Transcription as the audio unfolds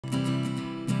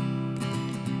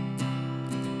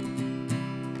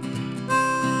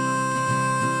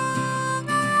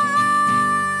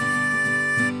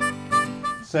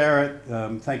Sara,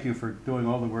 thank you for doing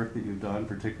all the work that you've done,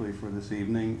 particularly for this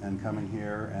evening and coming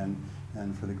here,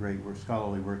 and for the great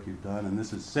scholarly work you've done. And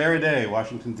this is Sara Day,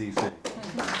 Washington, D.C.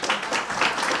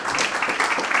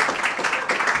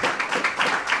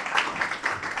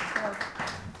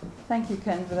 Thank you,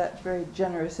 Ken, for that very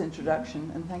generous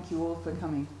introduction, and thank you all for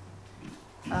coming.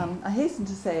 I hasten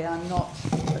to say I'm not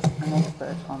an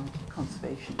expert on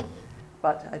conservation,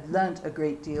 but I've learnt a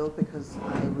great deal because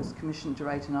I was commissioned to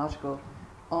write an article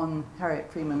on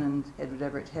Harriet Freeman and Edward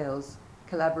Everett Hale's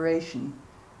collaboration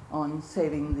on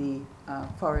saving the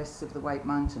forests of the White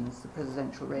Mountains, the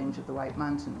presidential range of the White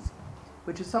Mountains,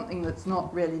 which is something that's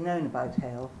not really known about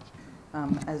Hale,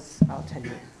 as I'll tell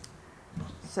you.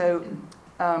 So,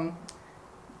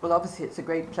 well, obviously it's a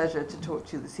great pleasure to talk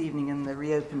to you this evening in the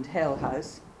reopened Hale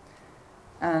House.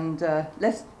 And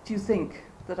lest you think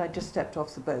that I just stepped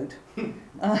off the boat,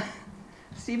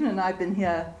 Stephen and I have been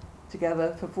here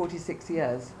together for 46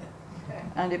 years.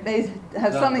 And it may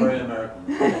have something... Very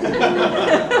American.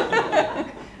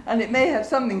 And it may have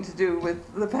something to do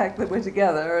with the fact that we're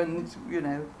together and, you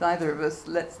know, neither of us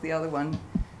lets the other one,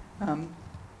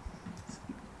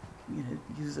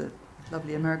 use a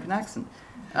lovely American accent.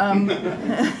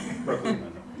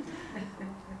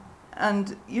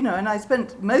 And, you know, and I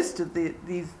spent most of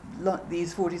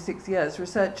these 46 years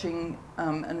researching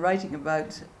and writing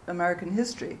about American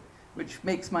history, which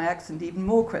makes my accent even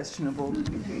more questionable.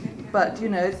 But, you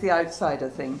know, it's the outsider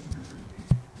thing.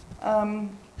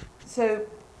 So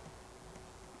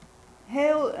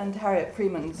Hale and Harriet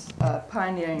Freeman's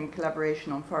pioneering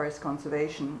collaboration on forest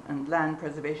conservation and land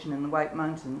preservation in the White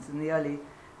Mountains in the early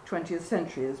 20th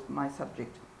century is my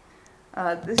subject.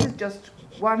 This is just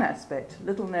one aspect,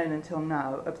 little known until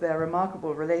now, of their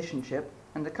remarkable relationship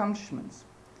and accomplishments.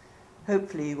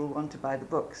 Hopefully you will want to buy the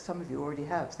book. Some of you already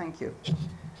have, thank you.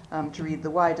 To read the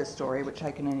wider story, which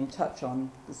I can only touch on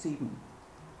this evening.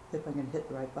 Hope I'm going to hit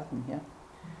the right button here.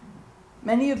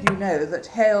 Many of you know that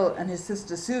Hale and his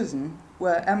sister Susan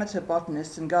were amateur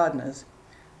botanists and gardeners,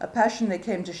 a passion they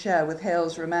came to share with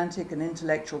Hale's romantic and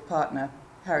intellectual partner,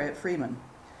 Harriet Freeman.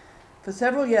 For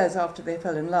several years after they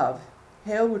fell in love,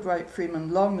 Hale would write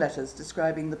Freeman long letters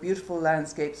describing the beautiful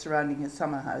landscape surrounding his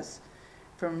summer house,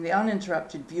 from the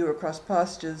uninterrupted view across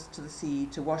pastures to the sea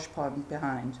to Wash Pond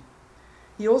behind.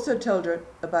 He also told her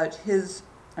about his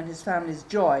and his family's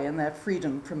joy in their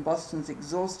freedom from Boston's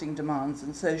exhausting demands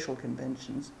and social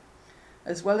conventions,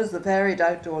 as well as the varied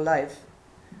outdoor life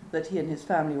that he and his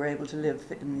family were able to live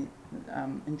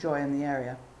enjoy in the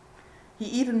area. He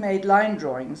even made line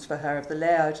drawings for her of the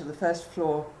layout of the first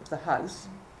floor of the house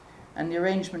and the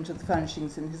arrangement of the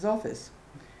furnishings in his office,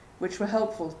 which were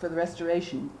helpful for the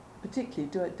restoration,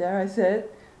 particularly, dare I say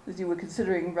it, as you were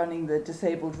considering running the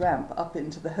disabled ramp up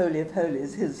into the Holy of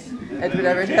Holies, his Edward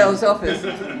Everett Hale's office,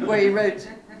 where he wrote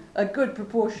a good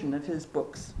proportion of his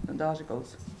books and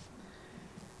articles.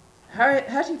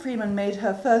 Hattie Freeman made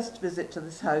her first visit to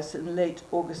this house in late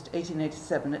August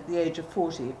 1887 at the age of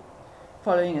 40,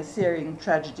 following a searing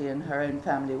tragedy in her own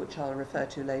family, which I'll refer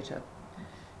to later.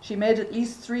 She made at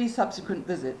least 3 subsequent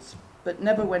visits, but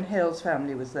never when Hale's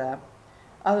family was there,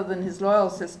 other than his loyal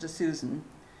sister Susan,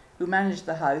 who managed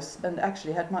the house and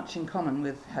actually had much in common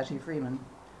with Hattie Freeman,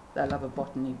 their love of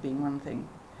botany being one thing.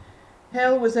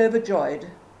 Hale was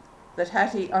overjoyed that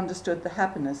Hattie understood the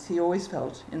happiness he always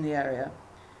felt in the area,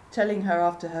 telling her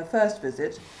after her first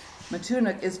visit,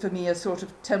 "Matunuck is for me a sort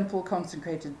of temple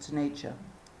consecrated to nature."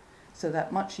 So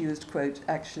that much used quote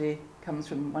actually comes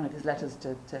from one of his letters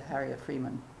to Harriet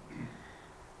Freeman.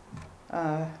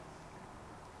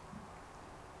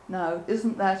 Now,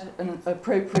 isn't that an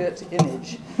appropriate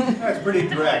image? That's pretty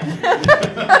direct.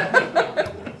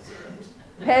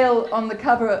 Hale on the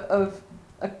cover of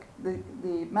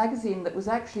the magazine that was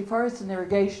actually Forest and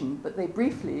Irrigation, but they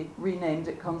briefly renamed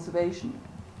it Conservation,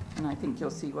 and I think you'll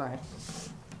see why.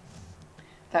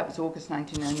 That was August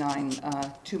 1909,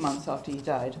 2 months after he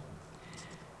died.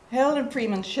 Hale and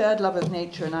Freeman's shared love of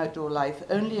nature and outdoor life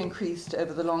only increased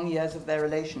over the long years of their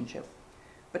relationship,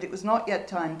 but it was not yet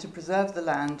time to preserve the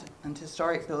land and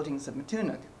historic buildings of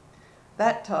Matunuck.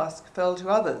 That task fell to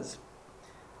others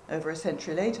over a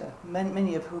century later,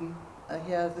 many of whom are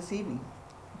here this evening.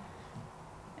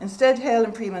 Instead, Hale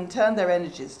and Freeman turned their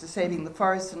energies to saving the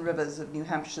forests and rivers of New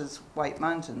Hampshire's White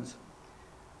Mountains,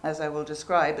 as I will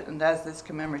describe and as this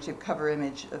commemorative cover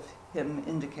image of him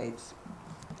indicates.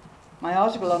 My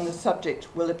article on this subject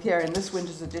will appear in this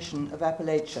winter's edition of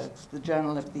Appalachia, the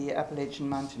journal of the Appalachian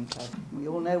Mountain Club. We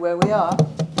all know where we are.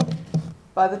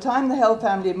 By the time the Hale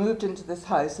family moved into this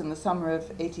house in the summer of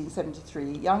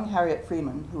 1873, young Harriet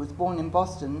Freeman, who was born in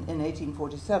Boston in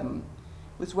 1847,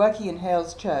 was working in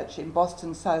Hale's church in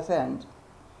Boston's South End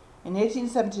In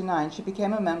 1879, she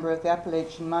became a member of the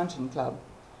Appalachian Mountain Club,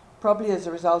 probably as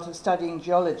a result of studying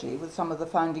geology with some of the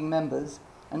founding members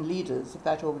and leaders of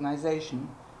that organization,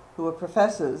 who were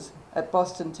professors at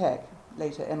Boston Tech,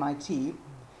 later MIT,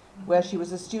 where she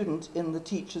was a student in the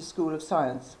Teachers' School of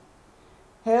Science.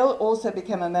 Hale also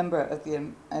became a member of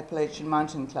the Appalachian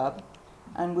Mountain Club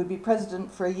and would be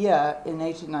president for a year in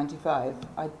 1895.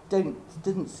 I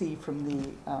didn't see from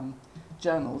the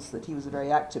journals that he was a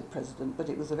very active president, but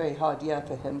it was a very hard year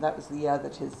for him. That was the year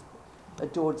that his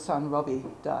adored son Robbie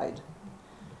died.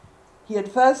 He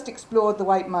had first explored the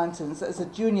White Mountains as a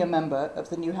junior member of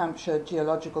the New Hampshire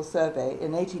Geological Survey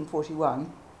in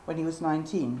 1841 when he was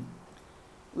 19.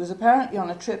 It was apparently on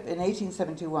a trip in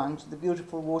 1871 to the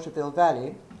beautiful Waterville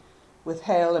Valley with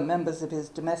Hale and members of his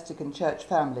domestic and church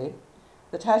family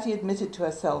that Hattie admitted to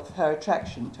herself her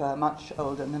attraction to her much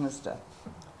older minister.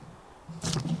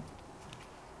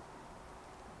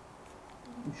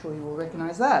 I'm sure you will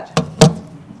recognize that.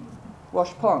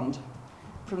 Wash Pond.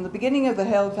 From the beginning of the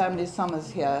Hale family's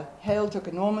summers here, Hale took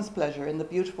enormous pleasure in the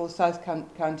beautiful South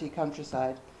County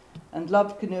countryside and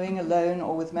loved canoeing alone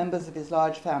or with members of his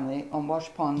large family on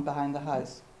Wash Pond behind the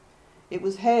house. It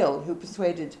was Hale who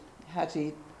persuaded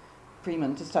Hattie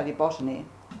Freeman to study botany,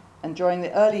 and during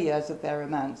the early years of their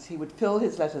romance, he would fill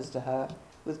his letters to her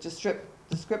with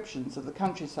descriptions of the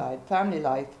countryside, family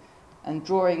life, and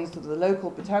drawings of the local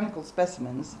botanical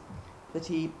specimens that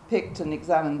he picked and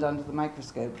examined under the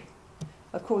microscope.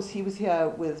 Of course, he was here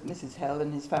with Mrs. Hale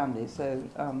and his family, so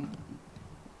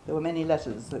there were many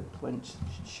letters that went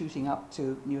shooting up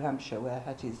to New Hampshire, where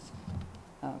Hattie's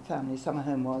family summer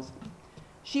home was.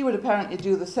 She would apparently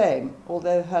do the same,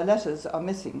 although her letters are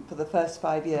missing for the first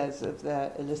 5 years of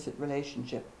their illicit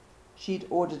relationship. She'd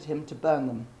ordered him to burn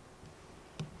them.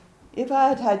 "If I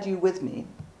had had you with me,"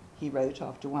 he wrote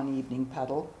after one evening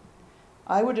paddle,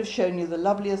 "I would have shown you the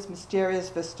loveliest mysterious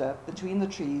vista between the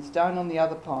trees down on the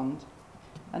other pond,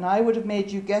 and I would have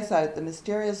made you guess out the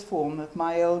mysterious form of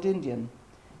my old Indian,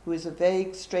 who is a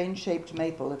vague, strange-shaped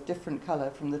maple of different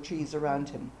colour from the trees around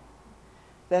him."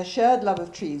 Their shared love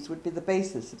of trees would be the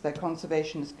basis of their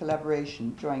conservationist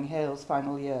collaboration during Hale's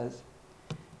final years.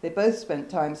 They both spent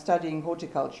time studying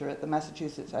horticulture at the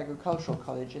Massachusetts Agricultural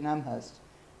College in Amherst,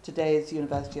 today's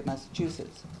University of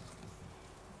Massachusetts.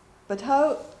 But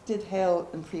how did Hale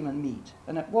and Freeman meet,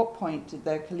 and at what point did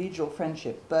their collegial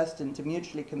friendship burst into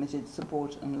mutually committed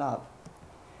support and love?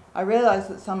 I realize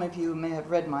that some of you may have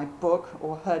read my book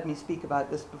or heard me speak about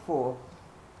this before,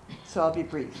 so I'll be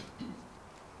brief.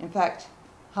 In fact,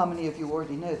 how many of you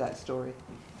already know that story?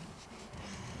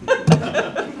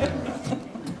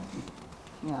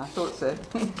 Yeah, I thought so.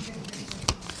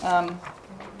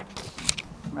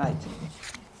 Right.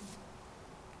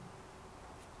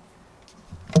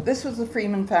 This was the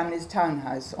Freeman family's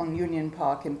townhouse on Union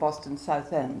Park in Boston's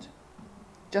South End,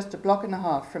 just a block and a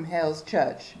half from Hale's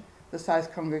church, the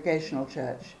South Congregational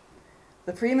Church.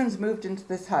 The Freemans moved into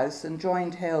this house and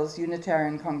joined Hale's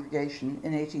Unitarian congregation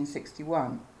in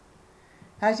 1861.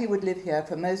 Hattie would live here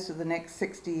for most of the next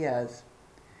 60 years.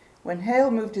 When Hale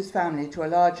moved his family to a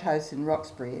large house in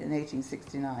Roxbury in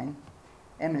 1869,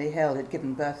 Emily Hale had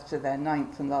given birth to their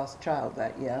 9th and last child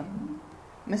that year,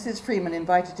 Mrs. Freeman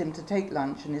invited him to take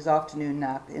lunch and his afternoon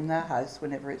nap in their house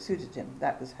whenever it suited him.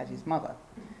 That was Hattie's mother.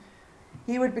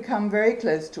 He would become very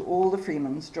close to all the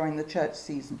Freemans during the church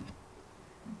season.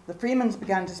 The Freemans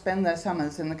began to spend their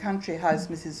summers in the country house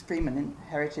Mrs. Freeman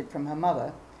inherited from her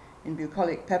mother in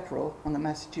bucolic Pepperell on the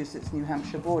Massachusetts-New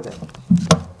Hampshire border.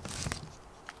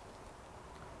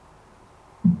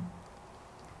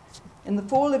 In the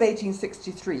fall of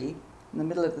 1863, in the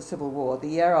middle of the Civil War, the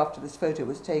year after this photo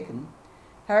was taken,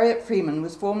 Harriet Freeman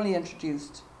was formally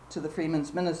introduced to the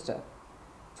Freeman's minister,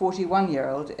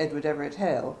 41-year-old Edward Everett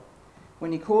Hale,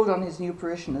 when he called on his new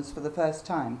parishioners for the first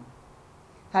time.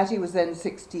 Hattie was then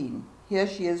 16. Here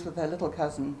she is with her little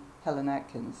cousin, Helen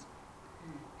Atkins.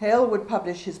 Hale would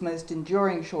publish his most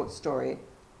enduring short story,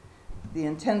 the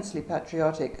intensely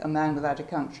patriotic A Man Without a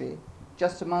Country,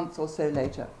 just a month or so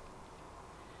later.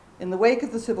 In the wake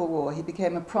of the Civil War, he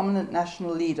became a prominent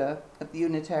national leader of the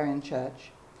Unitarian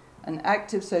Church, an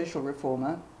active social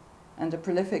reformer, and a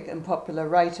prolific and popular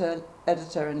writer,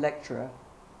 editor, and lecturer.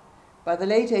 By the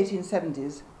late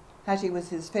 1870s, Hattie was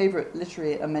his favourite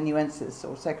literary amanuensis,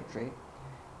 or secretary,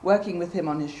 working with him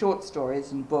on his short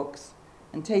stories and books,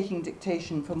 and taking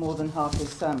dictation for more than half his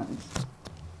sermons.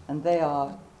 And they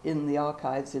are in the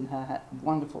archives in her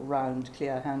wonderful, round,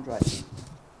 clear handwriting.